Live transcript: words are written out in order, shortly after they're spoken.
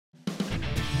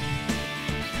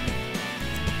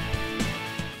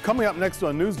Coming up next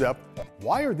on NewsDepth,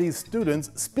 why are these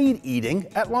students speed eating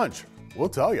at lunch? We'll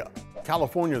tell you.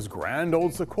 California's grand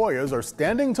old sequoias are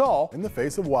standing tall in the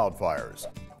face of wildfires.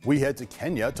 We head to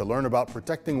Kenya to learn about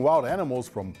protecting wild animals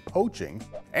from poaching,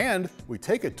 and we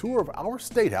take a tour of our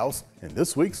statehouse in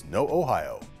this week's No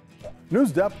Ohio.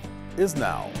 NewsDepth is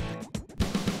now.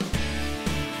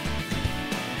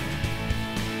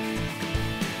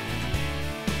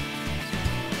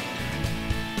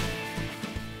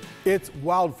 It's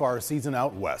wildfire season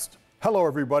out west. Hello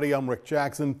everybody, I'm Rick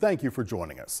Jackson. Thank you for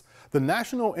joining us. The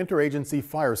National Interagency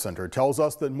Fire Center tells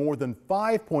us that more than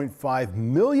 5.5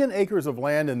 million acres of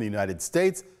land in the United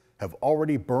States have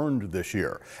already burned this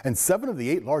year, and 7 of the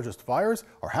 8 largest fires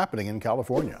are happening in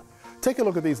California. Take a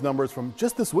look at these numbers from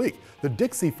just this week. The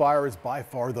Dixie Fire is by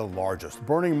far the largest,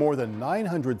 burning more than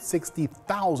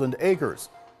 960,000 acres.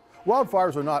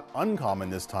 Wildfires are not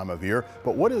uncommon this time of year,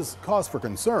 but what is cause for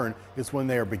concern is when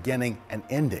they are beginning and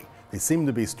ending. They seem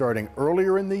to be starting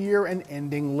earlier in the year and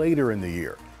ending later in the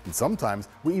year. And sometimes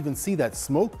we even see that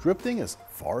smoke drifting as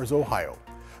far as Ohio.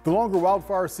 The longer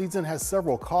wildfire season has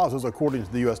several causes, according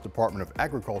to the U.S. Department of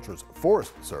Agriculture's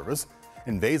Forest Service.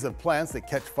 Invasive plants that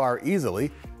catch fire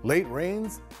easily, late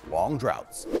rains, long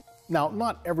droughts. Now,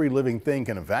 not every living thing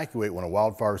can evacuate when a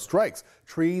wildfire strikes.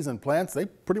 Trees and plants, they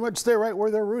pretty much stay right where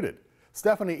they're rooted.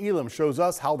 Stephanie Elam shows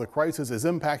us how the crisis is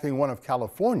impacting one of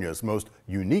California's most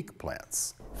unique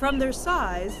plants. From their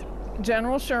size,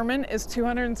 General Sherman is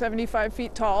 275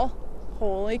 feet tall.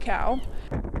 Holy cow.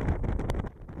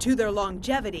 To their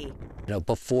longevity. You know,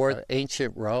 before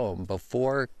ancient Rome,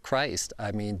 before Christ,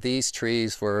 I mean, these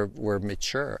trees were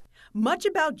mature. Much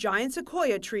about giant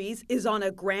sequoia trees is on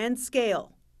a grand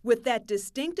scale. With that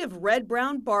distinctive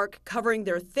red-brown bark covering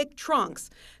their thick trunks,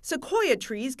 sequoia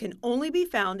trees can only be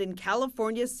found in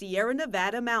California's Sierra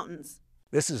Nevada mountains.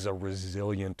 This is a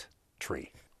resilient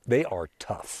tree. They are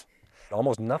tough.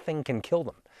 Almost nothing can kill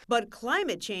them. But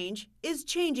climate change is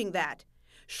changing that,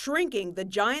 shrinking the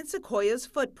giant sequoia's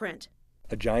footprint.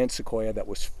 A giant sequoia that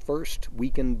was first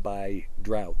weakened by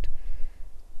drought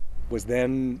was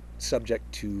then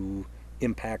subject to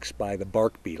impacts by the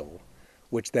bark beetle,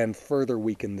 which then further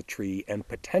weakened the tree and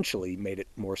potentially made it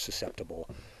more susceptible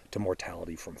to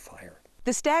mortality from fire.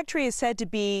 The stag tree is said to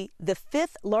be the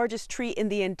 5th largest tree in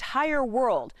the entire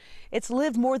world. It's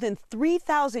lived more than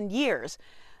 3,000 years.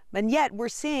 And yet we're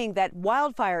seeing that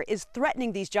wildfire is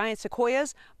threatening these giant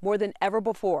sequoias more than ever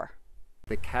before.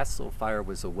 The Castle Fire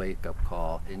was a wake-up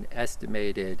call. An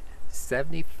estimated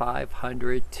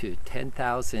 7,500 to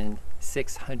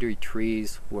 10,600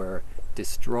 trees were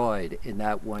destroyed in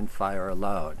that one fire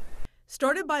alone.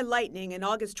 Started by lightning in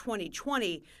August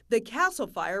 2020, the Castle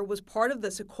Fire was part of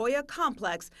the Sequoia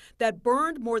complex that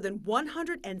burned more than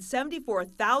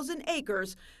 174,000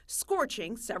 acres,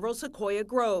 scorching several sequoia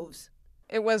groves.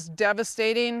 It was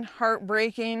devastating,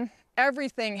 heartbreaking.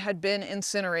 Everything had been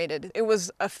incinerated. It was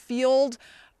a field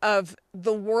of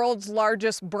the world's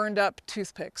largest burned up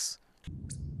toothpicks.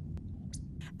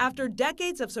 After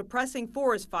decades of suppressing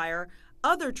forest fire,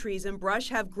 other trees and brush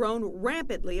have grown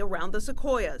rampantly around the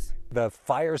sequoias. The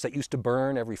fires that used to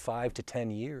burn every 5 to 10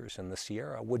 years in the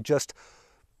Sierra would just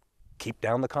keep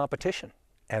down the competition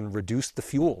and reduce the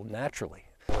fuel naturally.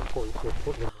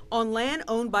 On land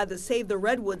owned by the Save the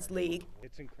Redwoods League,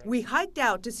 we hiked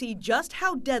out to see just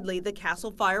how deadly the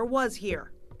Castle Fire was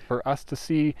here. For us to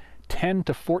see 10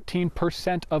 to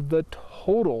 14% of the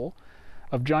total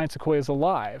of giant sequoias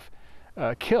alive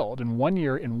killed in 1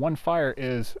 year in one fire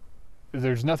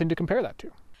there's nothing to compare that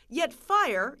to. Yet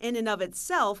fire, in and of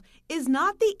itself, is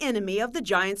not the enemy of the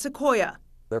giant sequoia.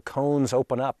 Their cones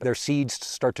open up, their seeds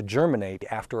start to germinate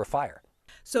after a fire.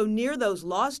 So near those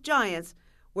lost giants,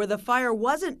 where the fire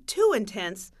wasn't too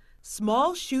intense,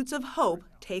 small shoots of hope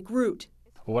take root.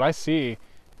 What I see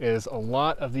is a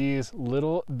lot of these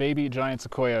little baby giant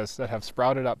sequoias that have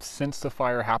sprouted up since the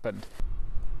fire happened.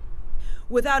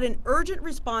 Without an urgent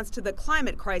response to the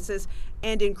climate crisis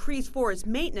and increased forest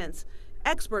maintenance,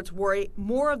 experts worry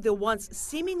more of the once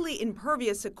seemingly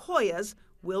impervious sequoias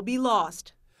will be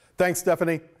lost. Thanks,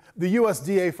 Stephanie. The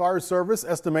USDA Fire Service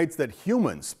estimates that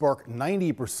humans spark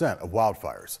 90% of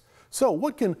wildfires. So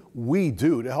what can we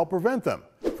do to help prevent them?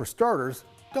 For starters,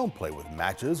 don't play with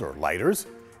matches or lighters.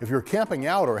 If you're camping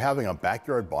out or having a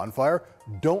backyard bonfire,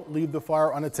 don't leave the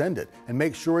fire unattended and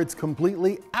make sure it's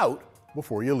completely out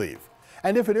before you leave.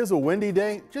 And if it is a windy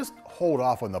day, just hold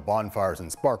off on the bonfires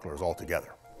and sparklers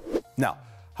altogether. Now,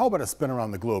 how about a spin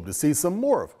around the globe to see some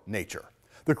more of nature?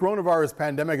 The coronavirus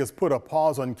pandemic has put a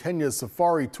pause on Kenya's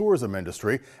safari tourism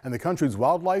industry, and the country's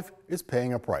wildlife is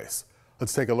paying a price.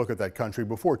 Let's take a look at that country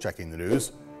before checking the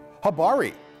news.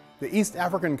 Habari. The East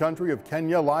African country of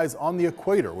Kenya lies on the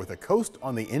equator with a coast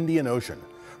on the Indian Ocean.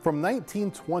 From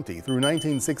 1920 through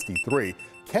 1963,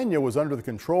 Kenya was under the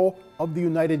control of the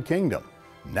United Kingdom.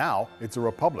 Now it's a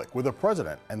republic with a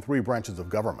president and 3 branches of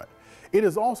government. It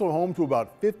is also home to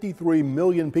about 53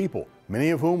 million people,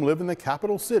 many of whom live in the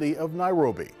capital city of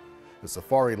Nairobi. The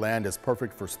safari land is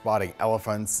perfect for spotting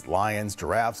elephants, lions,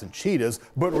 giraffes, and cheetahs,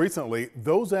 but recently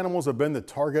those animals have been the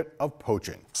target of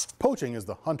poaching. Poaching is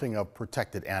the hunting of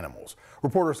protected animals.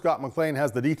 Reporter Scott McLean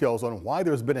has the details on why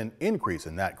there's been an increase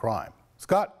in that crime.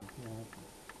 Scott?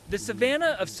 The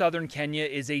savannah of southern Kenya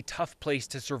is a tough place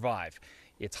to survive.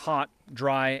 It's hot,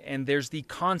 dry, and there's the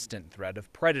constant threat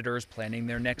of predators planning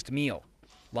their next meal.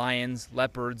 Lions,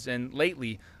 leopards, and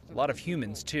lately, a lot of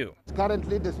humans too.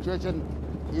 Currently, the situation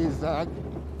is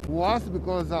worse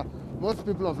because most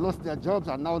people have lost their jobs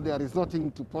and now they are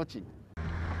resorting to poaching.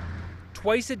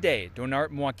 Twice a day,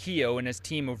 Donart Mwakio and his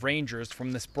team of rangers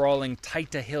from the sprawling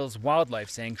Taita Hills Wildlife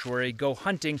Sanctuary go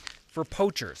hunting for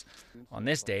poachers. On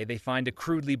this day, they find a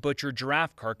crudely butchered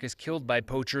giraffe carcass killed by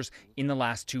poachers in the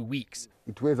last 2 weeks.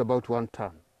 It weighs about 1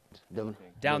 ton.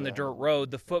 Down the dirt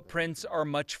road, the footprints are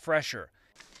much fresher.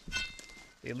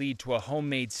 They lead to a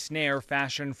homemade snare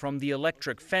fashioned from the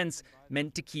electric fence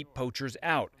meant to keep poachers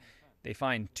out. They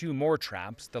find 2 more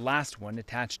traps, the last one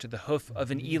attached to the hoof of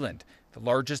an eland, the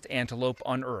largest antelope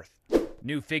on Earth.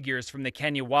 New figures from the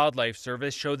Kenya Wildlife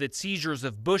Service show that seizures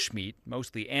of bushmeat,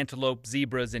 mostly antelope,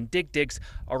 zebras, and dik-diks,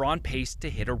 are on pace to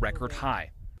hit a record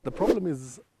high. The problem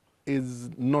is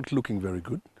not looking very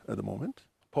good at the moment.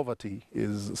 Poverty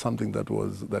is something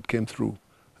that came through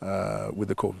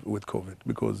with COVID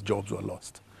because jobs were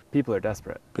lost. People are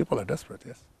desperate. People are desperate,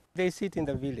 yes. They sit in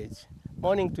the village.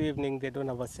 Morning to evening, they don't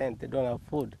have a cent, they don't have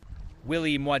food.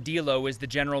 Willie Mwadilo is the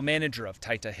general manager of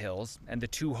Taita Hills and the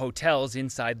 2 hotels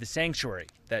inside the sanctuary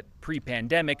that,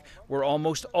 pre-pandemic, were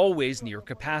almost always near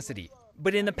capacity.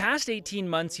 But in the past 18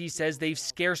 months, he says they've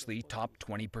scarcely topped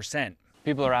 20%.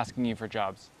 People are asking you for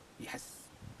jobs. Yes.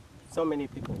 So many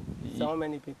people. So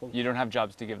many people. You don't have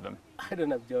jobs to give them. I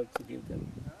don't have jobs to give them.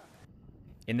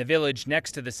 In the village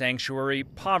next to the sanctuary,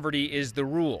 poverty is the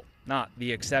rule, not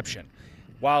the exception.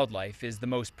 Wildlife is the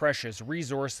most precious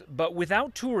resource, but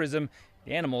without tourism,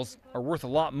 the animals are worth a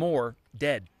lot more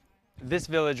dead. This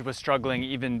village was struggling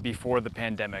even before the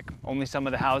pandemic. Only some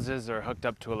of the houses are hooked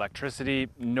up to electricity.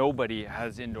 Nobody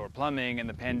has indoor plumbing, and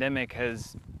the pandemic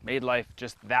has made life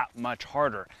just that much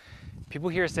harder. People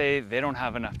here say they don't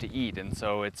have enough to eat, and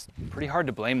so it's pretty hard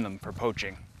to blame them for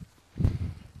poaching.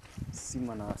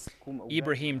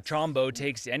 Ibrahim Chombo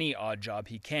takes any odd job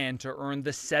he can to earn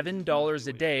the $7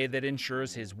 a day that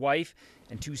ensures his wife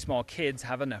and 2 small kids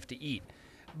have enough to eat.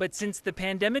 But since the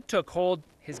pandemic took hold,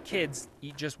 his kids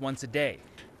eat just once a day.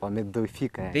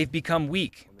 They've become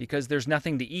weak because there's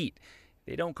nothing to eat.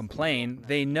 They don't complain.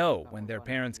 They know when their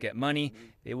parents get money,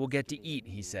 they will get to eat,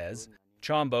 he says.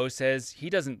 Chombo says he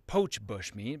doesn't poach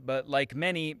bushmeat, but like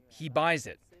many, he buys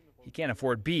it. He can't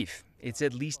afford beef. It's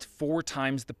at least 4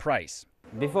 times the price.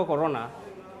 Before Corona,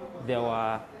 there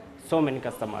were so many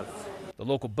customers. The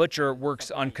local butcher works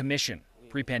on commission.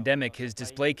 Pre-pandemic, his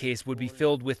display case would be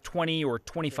filled with 20 or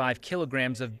 25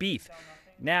 kilograms of beef.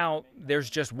 Now, there's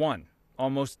just 1.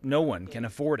 Almost no one can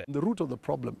afford it. The root of the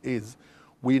problem is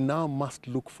we now must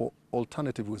look for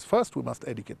alternative ways. First, we must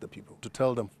educate the people to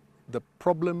tell them the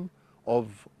problem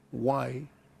of why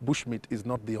bushmeat is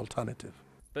not the alternative.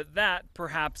 But that,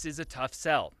 perhaps, is a tough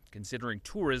sell, considering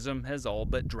tourism has all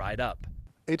but dried up.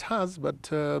 It has, but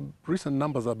recent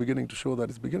numbers are beginning to show that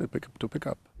it's beginning to pick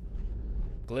up.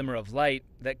 Glimmer of light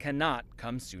that cannot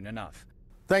come soon enough.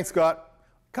 Thanks, Scott.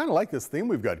 Kind of like this theme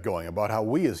we've got going about how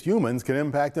we as humans can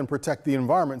impact and protect the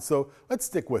environment, so let's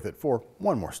stick with it for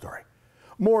one more story.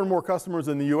 More and more customers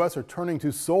in the U.S. are turning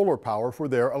to solar power for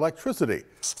their electricity.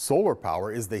 Solar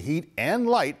power is the heat and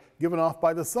light given off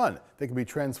by the sun that can be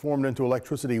transformed into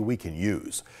electricity we can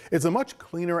use. It's a much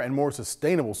cleaner and more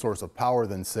sustainable source of power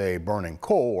than, say, burning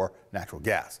coal or natural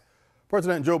gas.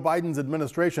 President Joe Biden's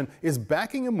administration is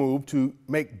backing a move to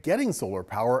make getting solar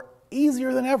power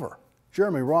easier than ever.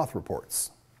 Jeremy Roth reports.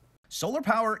 Solar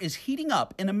power is heating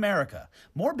up in America.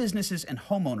 More businesses and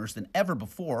homeowners than ever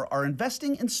before are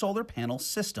investing in solar panel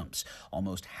systems.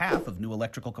 Almost half of new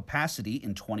electrical capacity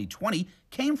in 2020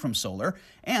 came from solar,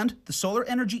 and the Solar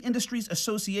Energy Industries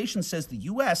Association says the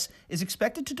U.S. is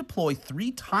expected to deploy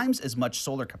 3 times as much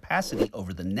solar capacity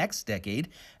over the next decade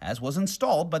as was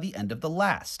installed by the end of the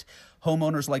last.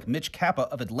 Homeowners like Mitch Kappa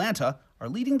of Atlanta are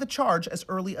leading the charge as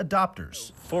early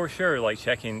adopters. For sure, like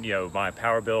checking, my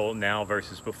power bill now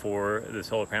versus before the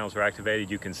solar panels were activated,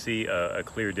 you can see a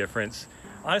clear difference.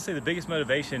 Honestly, the biggest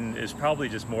motivation is probably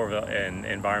just more of an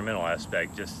environmental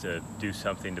aspect, just to do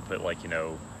something to put, like, you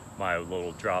know, my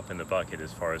little drop in the bucket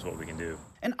as far as what we can do.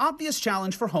 An obvious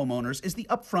challenge for homeowners is the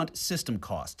upfront system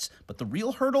costs, but the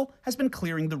real hurdle has been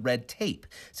clearing the red tape.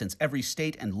 Since every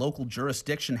state and local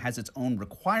jurisdiction has its own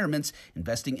requirements,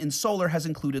 investing in solar has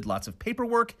included lots of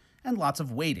paperwork and lots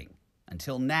of waiting.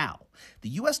 Until now, the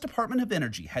U.S. Department of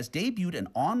Energy has debuted an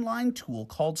online tool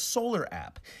called Solar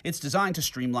App. It's designed to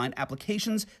streamline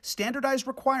applications, standardize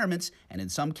requirements, and in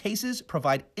some cases,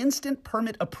 provide instant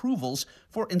permit approvals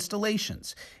for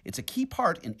installations. It's a key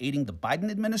part in aiding the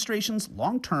Biden administration's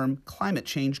long-term climate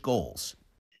change goals.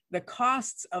 The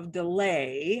costs of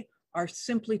delay are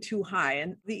simply too high,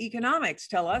 and the economics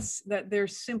tell us that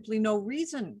there's simply no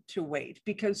reason to wait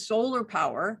because solar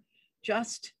power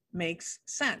just makes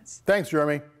sense. Thanks,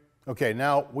 Jeremy. Okay,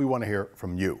 now we want to hear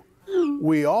from you.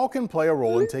 We all can play a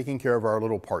role in taking care of our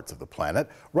little parts of the planet.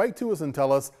 Write to us and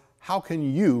tell us, how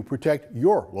can you protect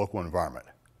your local environment?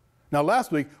 Now,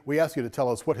 last week, we asked you to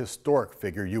tell us what historic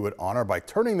figure you would honor by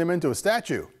turning them into a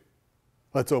statue.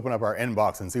 Let's open up our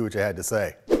inbox and see what you had to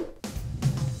say.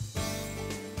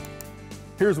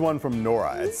 Here's one from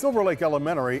Nora at Silver Lake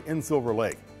Elementary in Silver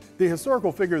Lake. The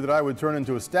historical figure that I would turn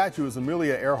into a statue is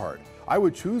Amelia Earhart. I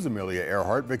would choose Amelia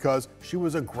Earhart because she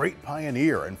was a great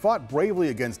pioneer and fought bravely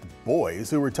against boys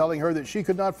who were telling her that she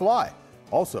could not fly.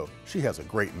 Also, she has a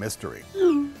great mystery.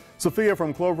 Sophia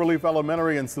from Cloverleaf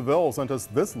Elementary in Seville sent us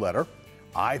this letter.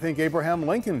 I think Abraham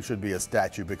Lincoln should be a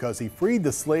statue because he freed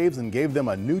the slaves and gave them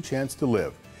a new chance to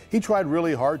live. He tried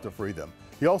really hard to free them.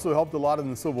 He also helped a lot in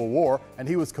the Civil War, and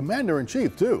he was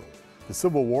commander-in-chief too. The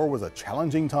Civil War was a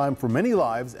challenging time for many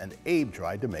lives, and Abe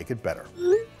tried to make it better.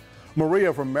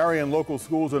 Maria from Marion Local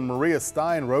Schools in Maria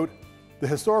Stein wrote, the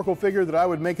historical figure that I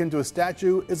would make into a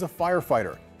statue is a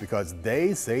firefighter because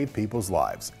they save people's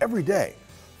lives every day.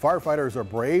 Firefighters are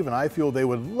brave, and I feel they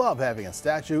would love having a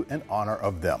statue in honor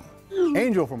of them.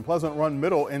 Angel from Pleasant Run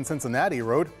Middle in Cincinnati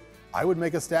wrote, I would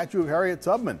make a statue of Harriet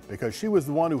Tubman because she was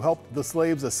the one who helped the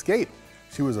slaves escape.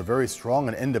 She was a very strong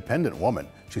and independent woman.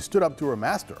 She stood up to her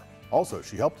master. Also,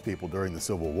 she helped people during the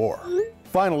Civil War.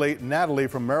 Finally, Natalie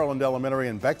from Maryland Elementary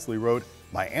in Bexley wrote,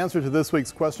 my answer to this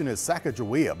week's question is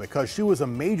Sacagawea because she was a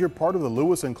major part of the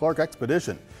Lewis and Clark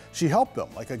expedition. She helped them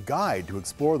like a guide to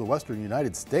explore the western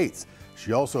United States.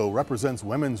 She also represents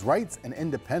women's rights and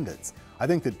independence. I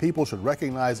think that people should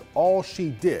recognize all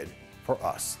she did for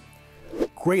us.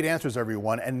 Great answers,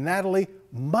 everyone. And Natalie,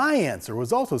 my answer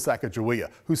was also Sacagawea,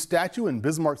 whose statue in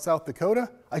Bismarck, South Dakota,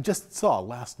 I just saw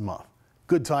last month.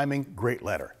 Good timing, great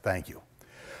letter. Thank you.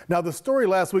 Now, the story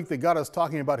last week that got us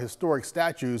talking about historic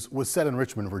statues was set in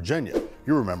Richmond, Virginia.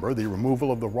 You remember the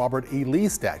removal of the Robert E. Lee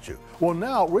statue. Well,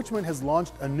 now Richmond has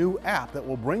launched a new app that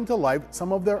will bring to life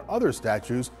some of their other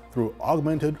statues through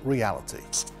augmented reality.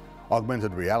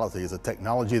 Augmented reality is a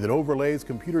technology that overlays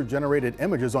computer-generated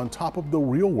images on top of the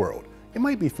real world. You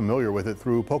might be familiar with it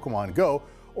through Pokemon Go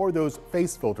or those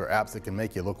face filter apps that can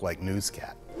make you look like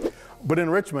Newscat. But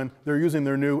in Richmond, they're using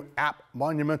their new app,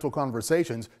 Monumental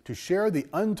Conversations, to share the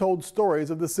untold stories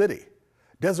of the city.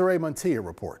 Desiree Montilla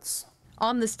reports.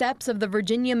 On the steps of the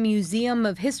Virginia Museum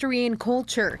of History and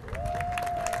Culture,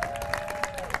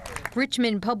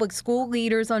 Richmond public school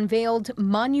leaders unveiled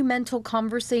Monumental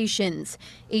Conversations,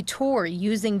 a tour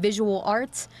using visual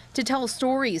arts to tell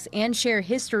stories and share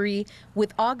history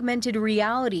with augmented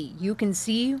reality you can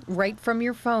see right from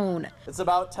your phone. It's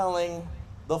about telling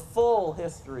the full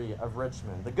history of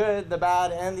Richmond, the good, the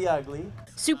bad, and the ugly.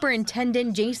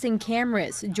 Superintendent Jason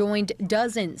Camrus joined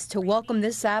dozens to welcome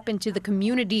this app into the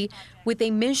community with a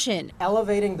mission.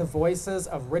 Elevating the voices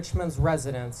of Richmond's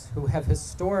residents who have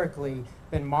historically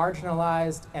been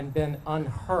marginalized and been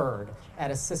unheard at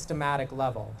a systematic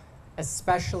level,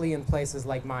 especially in places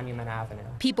like Monument Avenue.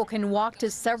 People can walk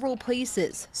to several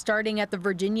places, starting at the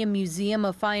Virginia Museum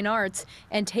of Fine Arts,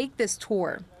 and take this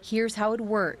tour. Here's how it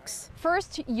works.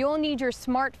 First, you'll need your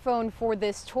smartphone for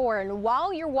this tour, and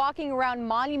while you're walking around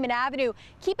Monument Avenue,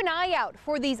 keep an eye out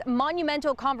for these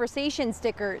Monumental Conversation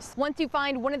stickers. Once you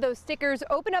find one of those stickers,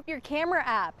 open up your camera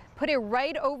app, put it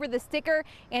right over the sticker,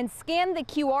 and scan the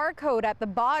QR code at the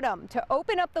bottom to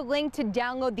open up the link to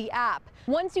download the app.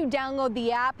 Once you download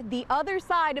the app, the other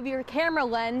side of your camera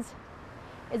lens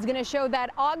is going to show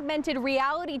that augmented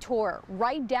reality tour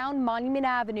right down Monument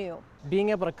Avenue. Being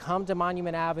able to come to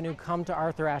Monument Avenue, come to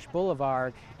Arthur Ashe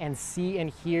Boulevard, and see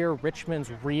and hear Richmond's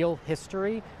real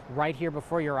history right here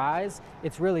before your eyes,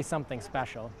 it's really something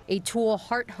special. A tool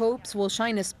Hart hopes will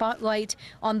shine a spotlight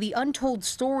on the untold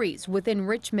stories within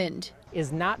Richmond.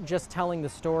 is not just telling the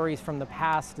stories from the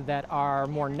past that are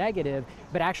more negative,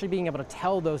 but actually being able to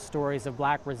tell those stories of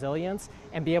Black resilience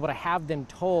and be able to have them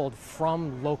told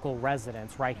from local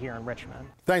residents right here in Richmond.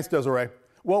 Thanks, Desiree.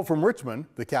 Well, from Richmond,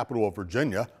 the capital of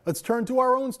Virginia, let's turn to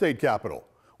our own state capital.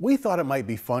 We thought it might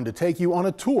be fun to take you on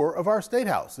a tour of our State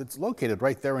House. It's located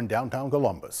right there in downtown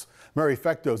Columbus. Mary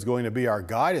Fecto is going to be our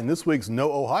guide in this week's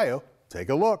Know Ohio. Take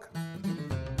a look.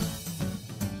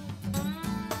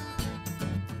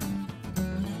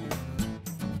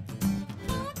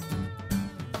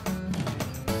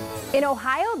 In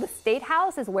Ohio, the State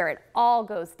House is where it all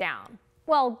goes down.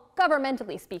 Well,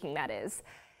 governmentally speaking, that is.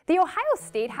 The Ohio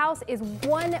State House is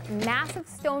one massive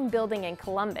stone building in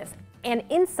Columbus, and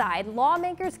inside,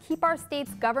 lawmakers keep our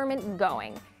state's government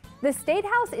going. The State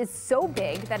House is so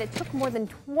big that it took more than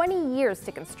 20 years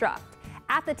to construct.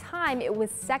 At the time, it was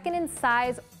second in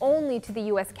size only to the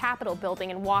U.S. Capitol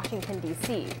building in Washington,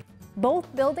 D.C.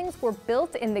 Both buildings were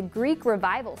built in the Greek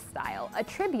Revival style, a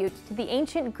tribute to the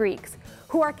ancient Greeks,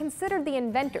 who are considered the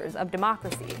inventors of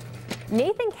democracy.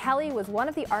 Nathan Kelly was one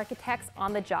of the architects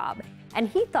on the job, and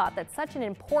he thought that such an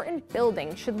important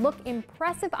building should look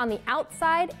impressive on the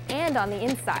outside and on the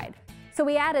inside. So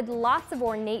he added lots of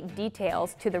ornate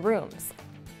details to the rooms.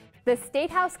 The State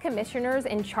House commissioners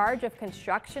in charge of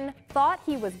construction thought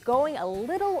he was going a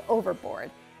little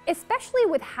overboard, especially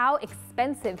with how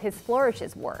expensive his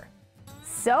flourishes were.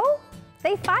 So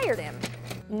they fired him.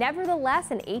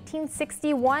 Nevertheless, in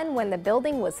 1861, when the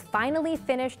building was finally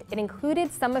finished, it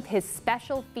included some of his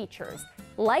special features,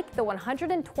 like the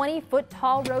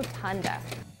 120-foot-tall rotunda.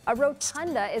 A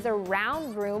rotunda is a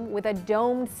round room with a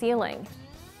domed ceiling.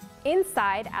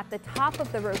 Inside, at the top of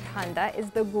the rotunda, is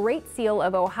the Great Seal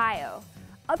of Ohio.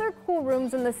 Other cool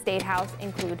rooms in the State House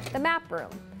include the map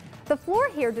room. The floor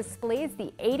here displays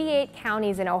the 88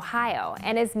 counties in Ohio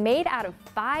and is made out of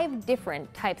 5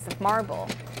 different types of marble.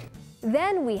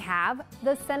 Then we have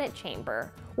the Senate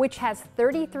chamber, which has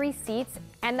 33 seats,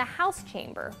 and the House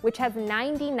chamber, which has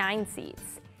 99 seats.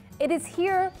 It is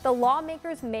here the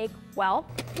lawmakers make, well,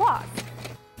 laws.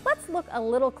 Let's look a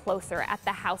little closer at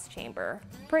the House chamber.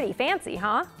 Pretty fancy,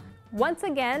 huh? Once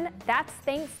again, that's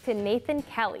thanks to Nathan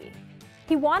Kelly.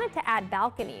 He wanted to add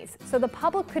balconies so the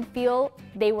public could feel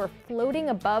they were floating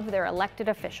above their elected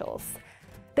officials.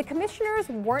 The commissioners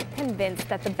weren't convinced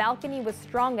that the balcony was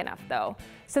strong enough, though,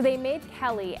 so they made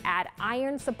Kelly add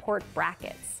iron support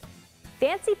brackets.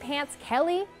 Fancy Pants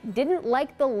Kelly didn't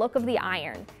like the look of the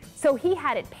iron, so he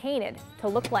had it painted to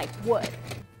look like wood.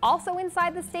 Also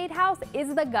inside the State House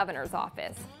is the governor's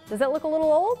office. Does it look a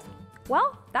little old?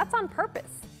 Well, that's on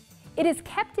purpose. It is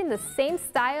kept in the same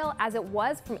style as it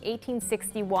was from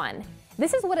 1861.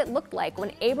 This is what it looked like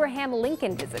when Abraham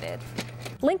Lincoln visited.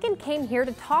 Lincoln came here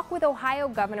to talk with Ohio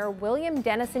Governor William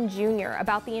Dennison Jr.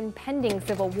 about the impending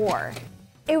Civil War.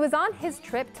 It was on his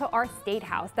trip to our State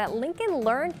House that Lincoln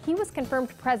learned he was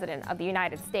confirmed President of the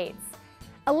United States.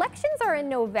 Elections are in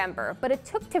November, but it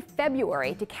took to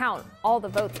February to count all the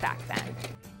votes back then.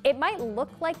 It might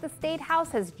look like the State House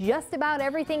has just about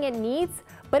everything it needs,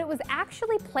 but it was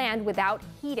actually planned without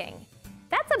heating.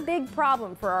 That's a big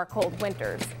problem for our cold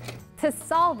winters. To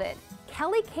solve it,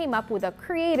 Kelly came up with a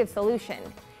creative solution.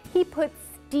 He put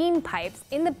steam pipes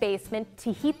in the basement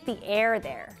to heat the air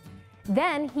there.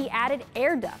 Then he added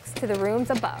air ducts to the rooms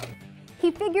above.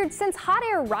 He figured since hot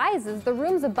air rises, the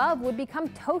rooms above would become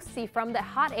toasty from the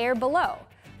hot air below.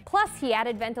 Plus, he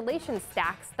added ventilation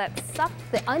stacks that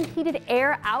sucked the unheated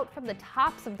air out from the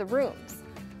tops of the rooms.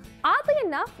 Oddly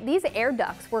enough, these air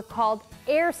ducts were called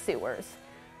air sewers.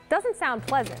 Doesn't sound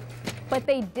pleasant, but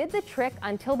they did the trick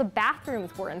until the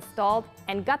bathrooms were installed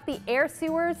and got the air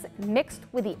sewers mixed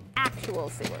with the actual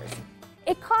sewers.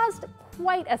 It caused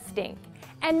quite a stink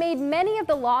and made many of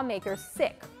the lawmakers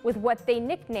sick with what they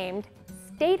nicknamed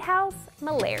State House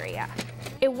malaria.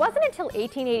 It wasn't until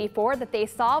 1884 that they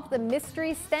solved the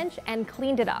mystery stench and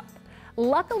cleaned it up.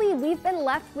 Luckily, we've been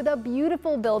left with a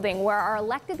beautiful building where our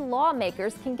elected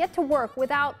lawmakers can get to work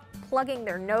without plugging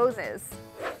their noses.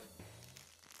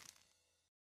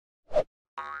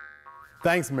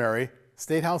 Thanks, Mary.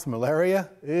 State House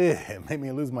malaria? It made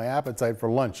me lose my appetite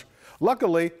for lunch.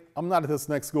 Luckily, I'm not at this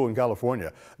next school in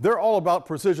California. They're all about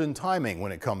precision timing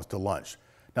when it comes to lunch.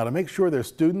 Now, to make sure their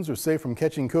students are safe from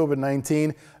catching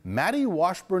COVID-19, Maddie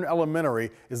Washburn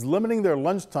Elementary is limiting their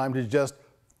lunchtime to just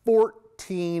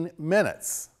 14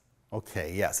 minutes.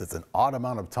 Okay, yes, it's an odd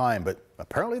amount of time, but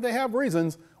apparently they have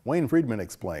reasons. Wayne Friedman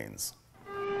explains.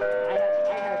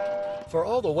 For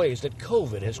all the ways that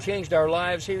COVID has changed our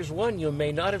lives, here's one you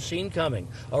may not have seen coming: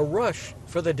 a rush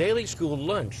for the daily school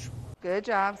lunch. Good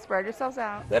job. Spread yourselves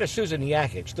out. That is Susan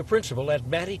Yakic, the principal at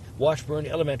Mattie Washburn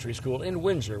Elementary School in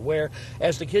Windsor, where,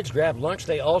 as the kids grab lunch,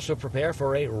 they also prepare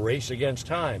for a race against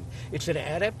time. It's an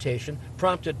adaptation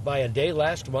prompted by a day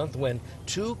last month when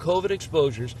 2 COVID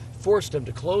exposures forced them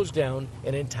to close down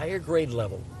an entire grade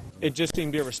level. It just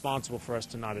seemed irresponsible for us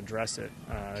to not address it.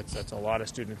 It's a lot of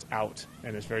students out,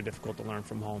 and it's very difficult to learn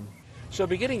from home. So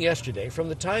beginning yesterday, from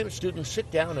the time students sit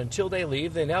down until they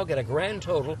leave, they now get a grand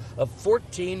total of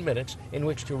 14 minutes in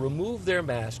which to remove their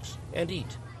masks and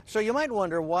eat. So you might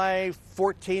wonder why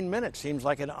 14 minutes seems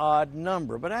like an odd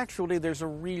number, but actually there's a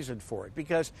reason for it,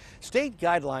 because state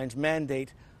guidelines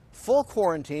mandate full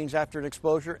quarantines after an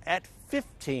exposure at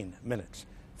 15 minutes.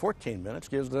 14 minutes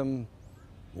gives them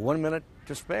 1 minute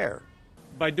to spare.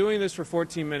 By doing this for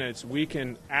 14 minutes, we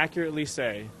can accurately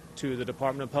say to the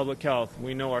Department of Public Health,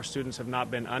 we know our students have not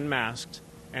been unmasked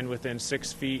and within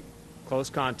 6 feet close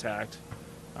contact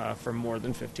for more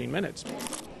than 15 minutes.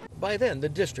 By then, the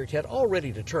district had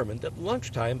already determined that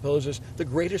lunchtime poses the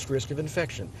greatest risk of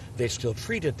infection. They still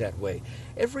treat it that way.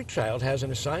 Every child has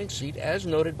an assigned seat as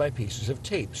noted by pieces of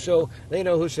tape, so they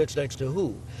know who sits next to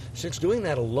who. Since doing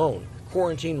that alone,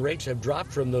 quarantine rates have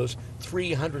dropped from those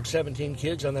 317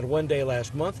 kids on that one day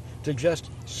last month to just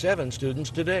 7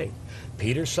 students today.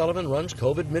 Peter Sullivan runs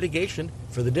COVID mitigation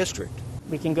for the district.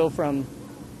 We can go from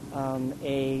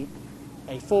a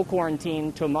full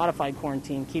quarantine to a modified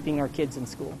quarantine, keeping our kids in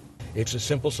school. It's a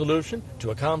simple solution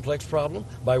to a complex problem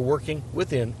by working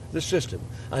within the system.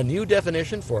 A new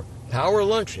definition for power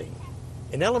lunching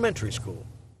in elementary school.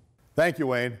 Thank you,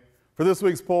 Wayne. For this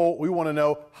week's poll, we want to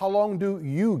know, how long do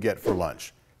you get for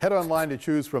lunch? Head online to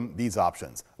choose from these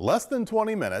options: less than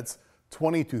 20 minutes,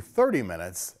 20 to 30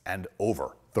 minutes, and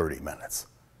over 30 minutes.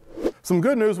 Some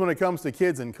good news when it comes to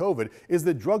kids and COVID is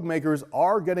that drug makers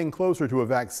are getting closer to a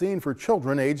vaccine for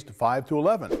children aged 5 to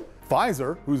 11.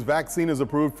 Pfizer, whose vaccine is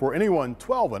approved for anyone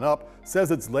 12 and up, says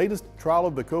its latest trial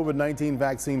of the COVID-19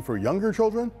 vaccine for younger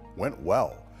children went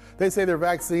well. They say their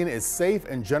vaccine is safe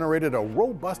and generated a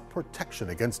robust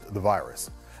protection against the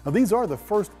virus. Now, these are the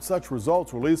first such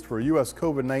results released for a U.S.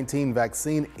 COVID-19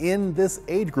 vaccine in this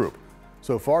age group.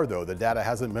 So far, though, the data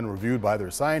hasn't been reviewed by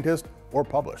their scientists or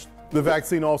published. The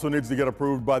vaccine also needs to get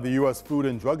approved by the U.S. Food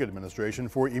and Drug Administration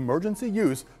for emergency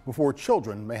use before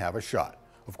children may have a shot.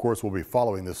 Of course, we'll be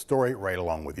following this story right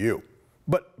along with you.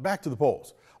 But back to the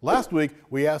polls. Last week,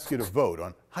 we asked you to vote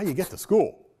on how you get to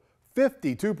school.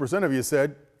 52% of you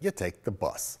said you take the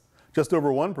bus. Just over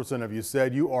 1% of you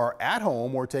said you are at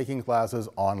home or taking classes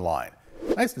online.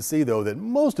 Nice to see, though, that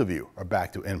most of you are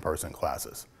back to in-person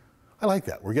classes. I like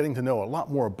that. We're getting to know a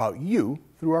lot more about you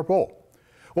through our poll.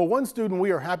 Well, one student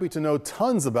we are happy to know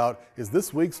tons about is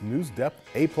this week's NewsDepth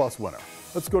A+ winner.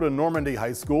 Let's go to Normandy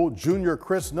High School. Junior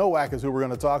Chris Nowak is who we're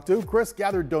going to talk to. Chris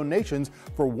gathered donations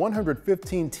for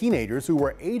 115 teenagers who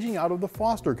were aging out of the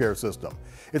foster care system.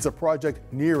 It's a project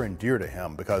near and dear to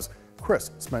him because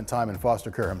Chris spent time in foster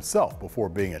care himself before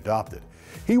being adopted.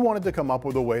 He wanted to come up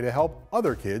with a way to help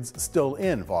other kids still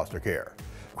in foster care.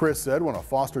 Chris said when a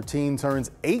foster teen turns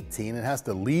 18 and has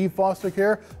to leave foster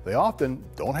care, they often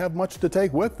don't have much to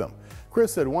take with them.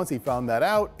 Chris said once he found that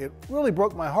out, it really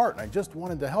broke my heart and I just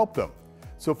wanted to help them.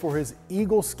 So for his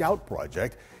Eagle Scout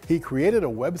project, he created a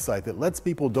website that lets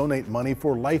people donate money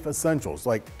for life essentials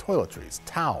like toiletries,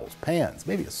 towels, pans,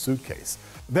 maybe a suitcase.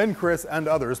 Then Chris and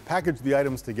others packaged the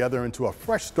items together into a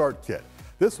fresh start kit.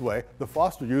 This way, the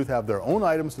foster youth have their own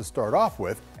items to start off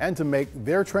with and to make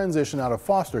their transition out of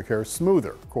foster care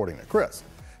smoother, according to Chris.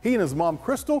 He and his mom,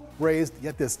 Crystal, raised,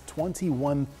 get this,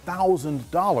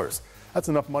 $21,000. That's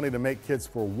enough money to make kits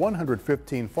for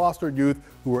 115 fostered youth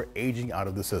who are aging out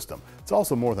of the system. It's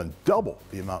also more than double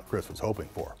the amount Chris was hoping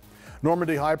for.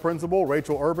 Normandy High Principal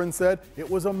Rachel Urban said it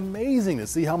was amazing to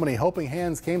see how many helping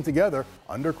hands came together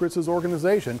under Chris's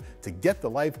organization to get the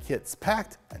life kits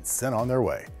packed and sent on their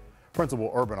way.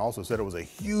 Principal Urban also said it was a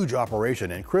huge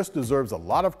operation and Chris deserves a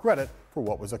lot of credit for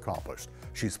what was accomplished.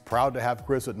 She's proud to have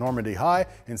Chris at Normandy High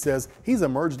and says he's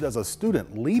emerged as a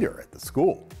student leader at the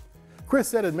school. Chris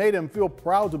said it made him feel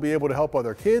proud to be able to help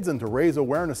other kids and to raise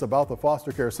awareness about the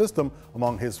foster care system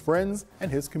among his friends and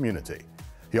his community.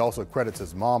 He also credits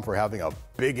his mom for having a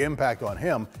big impact on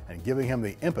him and giving him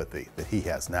the empathy that he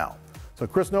has now. So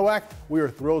Chris Nowak, we are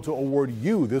thrilled to award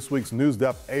you this week's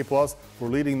NewsDepth A+ for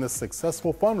leading this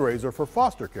successful fundraiser for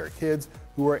foster care kids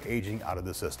who are aging out of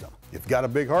the system. You've got a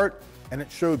big heart, and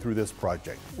it showed through this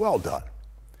project. Well done.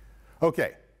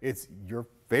 Okay, it's your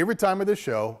favorite time of the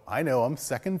show. I know I'm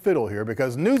second fiddle here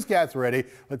because Newscat's ready.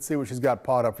 Let's see what she's got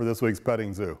pawed up for this week's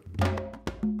petting zoo.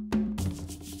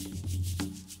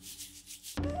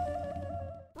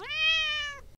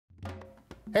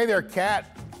 Hey there,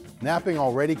 cat. Napping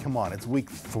already? Come on, it's week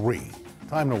 3.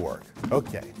 Time to work.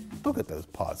 Okay, look at those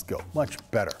paws go. Much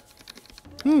better.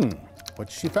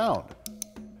 What she found?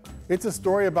 It's a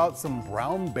story about some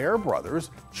brown bear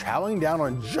brothers chowing down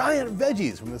on giant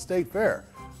veggies from the state fair.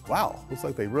 Wow, looks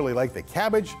like they really like the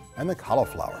cabbage and the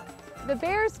cauliflower. The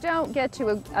bears don't get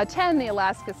to attend the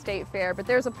Alaska State Fair, but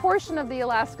there's a portion of the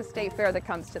Alaska State Fair that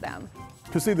comes to them.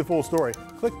 To see the full story,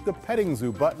 click the Petting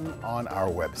Zoo button on our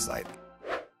website.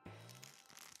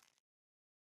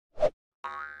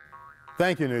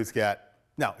 Thank you, Newscat.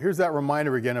 Now, here's that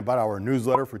reminder again about our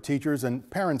newsletter for teachers and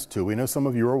parents too. We know some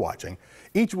of you are watching.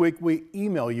 Each week, we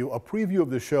email you a preview of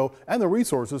the show and the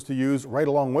resources to use right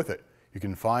along with it. You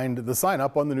can find the sign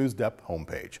up on the NewsDepth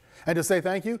homepage. And to say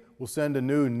thank you, we'll send a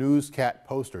new Newscat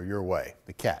poster your way.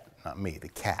 The cat, not me, the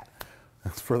cat.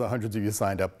 For the hundreds of you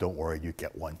signed up, don't worry, you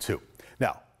get one too.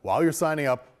 Now, while you're signing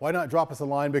up, why not drop us a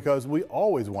line, because we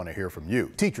always want to hear from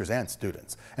you, teachers and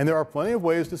students. And there are plenty of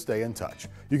ways to stay in touch.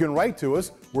 You can write to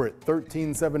us. We're at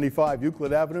 1375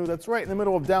 Euclid Avenue. That's right in the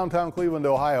middle of downtown Cleveland,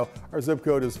 Ohio. Our zip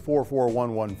code is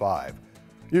 44115.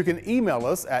 You can email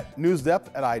us at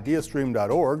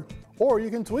newsdepth@ideastream.org, or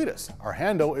you can tweet us. Our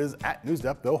handle is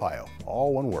 @NewsDepthOhio,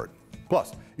 all one word.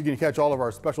 Plus, you can catch all of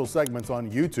our special segments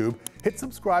on YouTube. Hit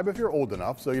subscribe if you're old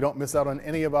enough so you don't miss out on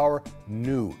any of our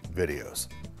new videos.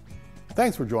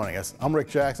 Thanks for joining us. I'm Rick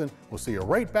Jackson. We'll see you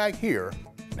right back here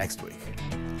next week.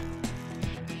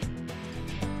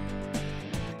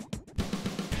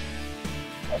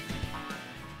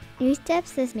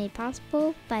 NewsDepth is made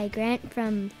possible by a grant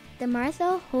from the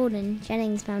Martha Holden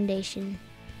Jennings Foundation.